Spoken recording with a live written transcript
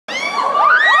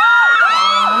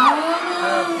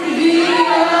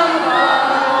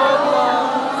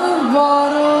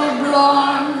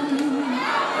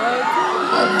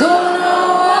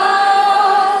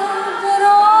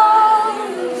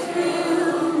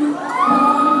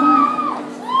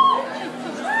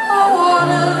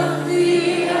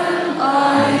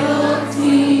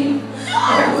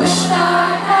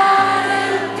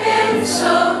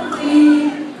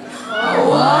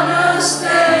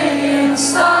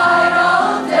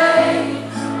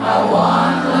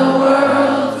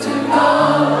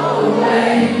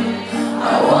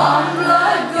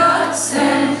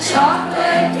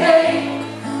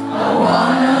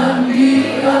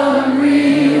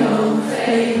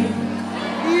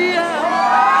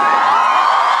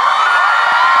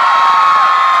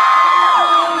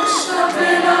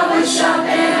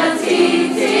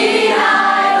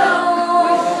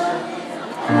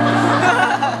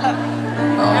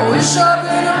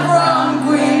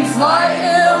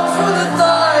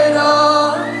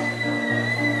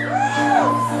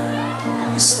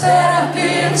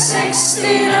16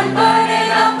 and burning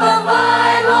up a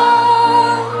Bible.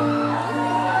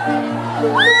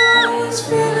 It's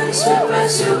feeling super,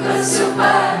 super,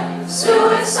 super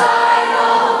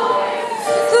suicidal.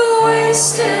 The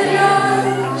wasted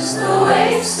years, the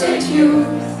wasted youth,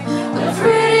 the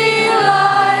pretty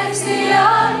lies, the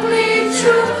ugly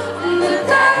truth. And the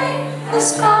day has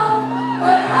come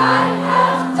where I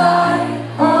have died,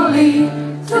 only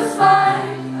to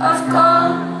find I've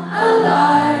come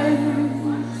alive.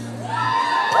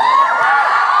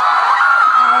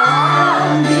 I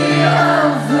wanna be a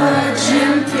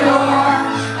virgin pure,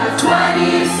 a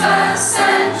 21st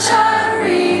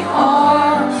century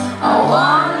whore. I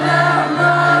wanna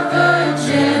my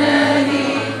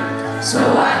virginity so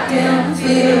I can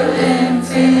feel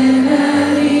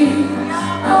infinity.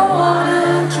 I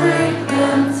wanna drink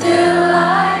until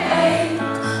I ache.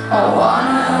 I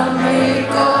wanna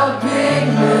make a big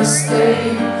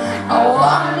mistake. I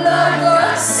wanna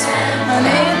bust an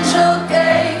angel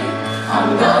gate. I'm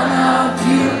gonna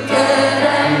puke it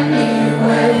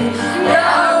anyway.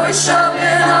 Yeah, I wish I've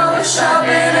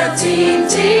been a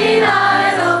teen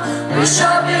idol. Wish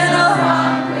I've been a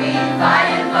rock queen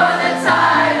fighting for the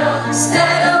title.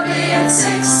 Instead of being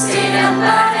 16 and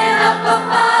burning up a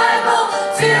Bible,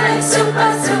 feeling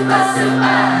super, super,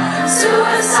 super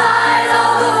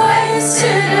suicidal. The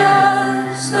wasted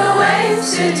years, the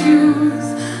wasted youth,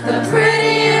 the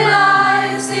pretty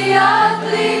lies, the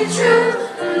ugly truth.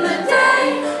 And the day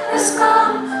has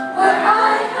come where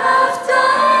I have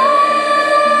died,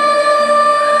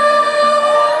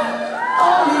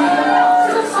 only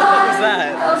to find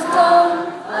I've come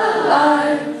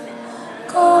alive,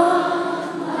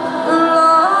 come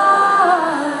alive,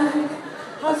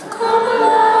 I've come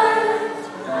alive.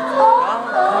 Oh,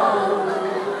 oh.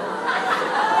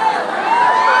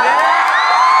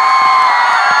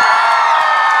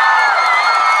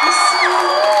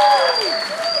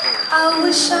 I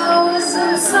wish I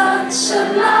wasn't such a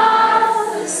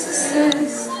narcissist,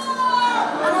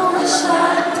 and I wish I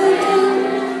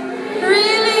didn't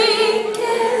really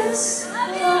kiss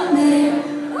the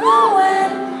mirror when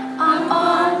I'm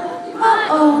on my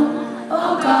own.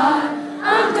 Oh God,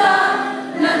 I'm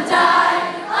gonna die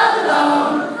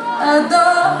alone.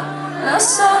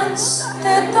 Adolescence,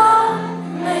 they don't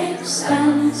make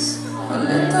sense. A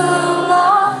little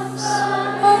loss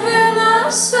of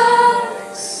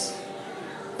innocence.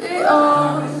 The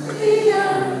ugly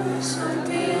years of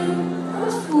being a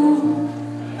fool,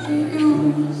 the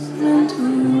youth meant to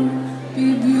be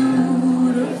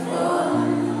beautiful.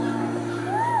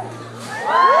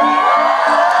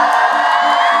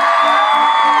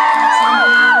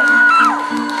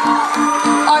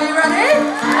 Are you ready?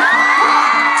 1,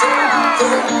 2,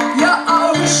 3. Yeah, I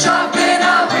wish I've been a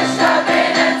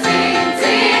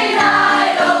teen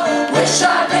idol. Wish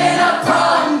I'd been a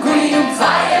prom queen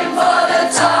fighting for the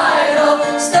title.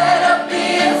 Instead of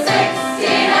being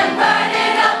 16 and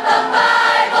burning up the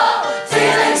Bible,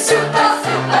 feeling super,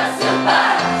 super, super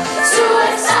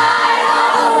suicidal.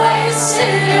 The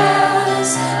wasted years,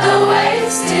 the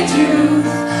wasted youth,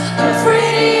 the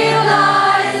pretty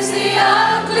lies, the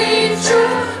ugly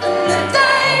truth. And the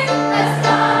day has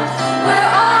come where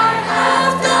I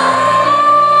have died,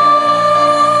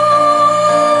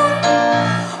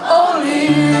 only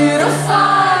to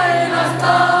find I've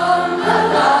come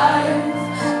alive,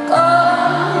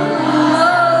 come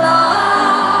alive.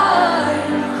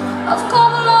 I've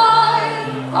come alive,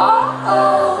 oh,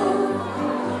 oh.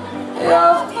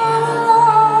 Yeah, I've come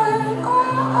alive, oh,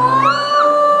 oh.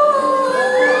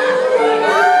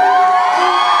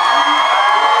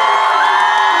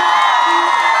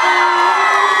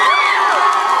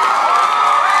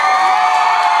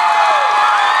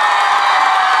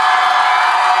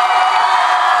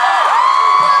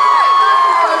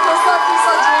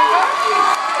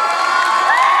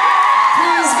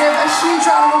 Please give a huge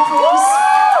round of applause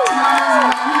to my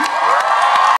husband.